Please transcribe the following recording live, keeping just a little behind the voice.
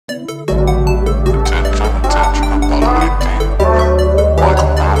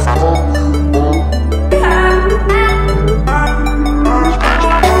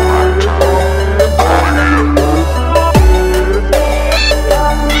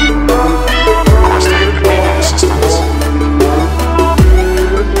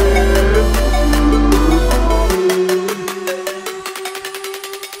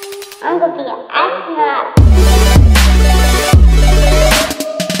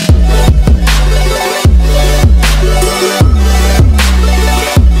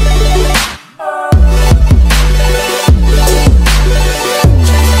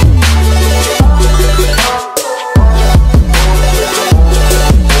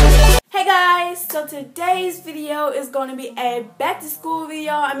guys, so today's video is going to be a back to school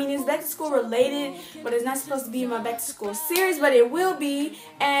video. I mean, it's back to school related, but it's not supposed to be my back to school series, but it will be.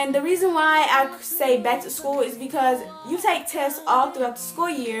 And the reason why I say back to school is because you take tests all throughout the school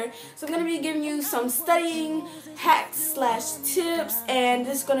year. So I'm going to be giving you some studying hacks / tips, and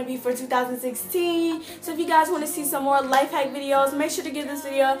this is going to be for 2016. So if you guys want to see some more life hack videos, make sure to give this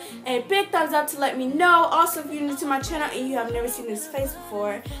video a big thumbs up to let me know. Also, if you're new to my channel and you have never seen this face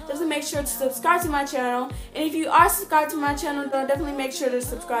before, just make sure to subscribe to my channel. And if you are subscribed to my channel, then definitely make sure to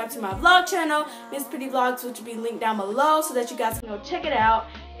subscribe to my vlog channel, Miss Pretty Vlogs, which will be linked down below so that you guys can go check it out.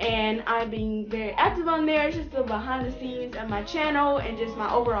 And I'm being very active on there. It's just the behind the scenes of my channel and just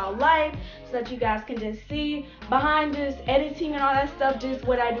my overall life, so that you guys can just see behind this editing and all that stuff, just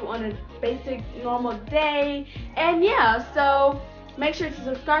what I do on a basic normal day. And yeah, so make sure to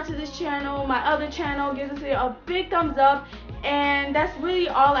subscribe to this channel, my other channel, give this video a big thumbs up. And that's really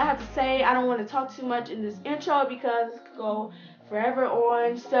all I have to say. I don't want to talk too much in this intro because it could go forever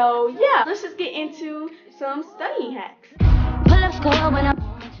on. So yeah, let's just get into some studying hacks.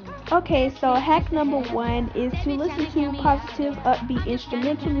 Okay, so hack number 1 is to listen to positive, upbeat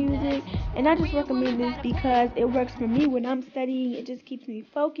instrumental music. And I just recommend this because it works for me when I'm studying. It just keeps me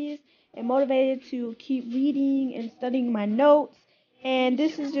focused and motivated to keep reading and studying my notes. And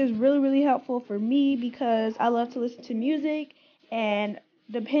this is just really helpful for me because I love to listen to music, and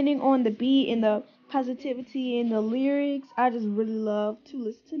depending on the beat and the positivity and the lyrics, I just really love to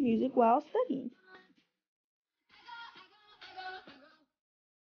listen to music while studying.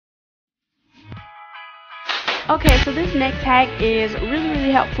 Okay, so this next hack is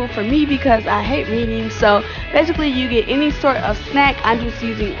really helpful for me because I hate reading. So basically, you get any sort of snack. I'm just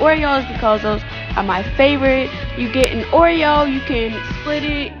using Oreos because those are my favorite. You get an Oreo, you can split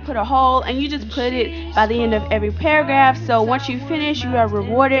it, put a hole, and you just put it by the end of every paragraph. So once you finish, you are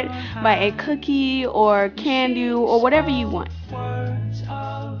rewarded by a cookie or candy or whatever you want. Words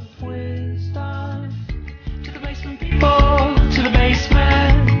of wisdom to the basement people, to the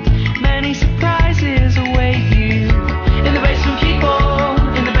basement. Many surprises await you in the basement, people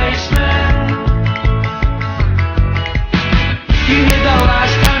in the basement. You hear the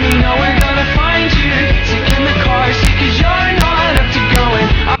last time, you know we're gonna find you sick in the car, sick 'cause you're not up to going.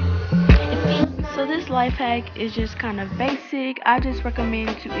 So this life hack is just kind of basic. I just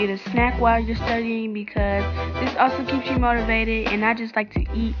recommend to eat a snack while you're studying because this also keeps you motivated, and I just like to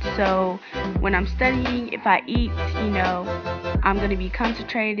eat. So when I'm studying, if I eat, you know, I'm going to be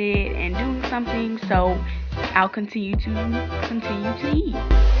concentrated and doing something, so I'll continue to eat.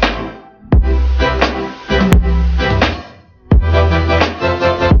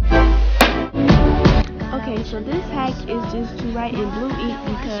 Okay, so this hack is just to write in blue ink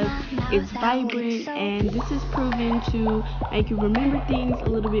because it's vibrant, and this is proven to make you remember things a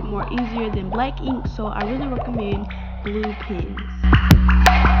little bit more easier than black ink, so I really recommend blue pens.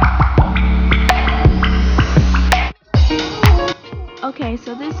 Okay,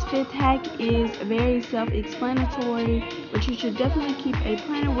 so this 5th hack is very self-explanatory, but you should definitely keep a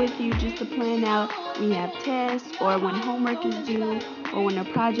planner with you just to plan out when you have tests or when homework is due or when a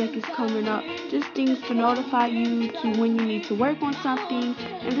project is coming up. Just things to notify you to when you need to work on something,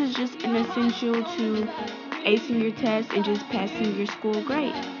 and this is just an essential to acing your tests and just passing your school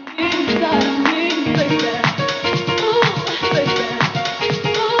grade.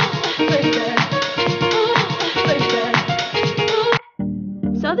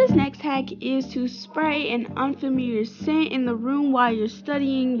 So this next hack is to spray an unfamiliar scent in the room while you're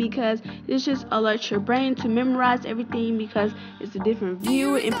studying because this just alerts your brain to memorize everything because it's a different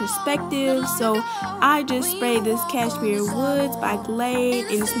view and perspective. So I just sprayed this Cashmere Woods by Glade,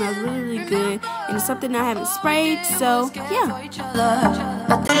 and it smells really good, and it's something I haven't sprayed, so yeah.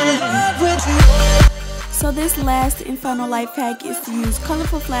 So this last and final life hack is to use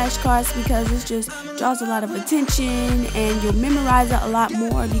colorful flashcards because it just draws a lot of attention and you'll memorize it a lot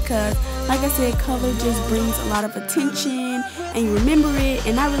more because, like I said, color just brings a lot of attention and you remember it.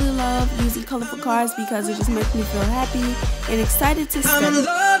 And I really love using colorful cards because it just makes me feel happy and excited to study.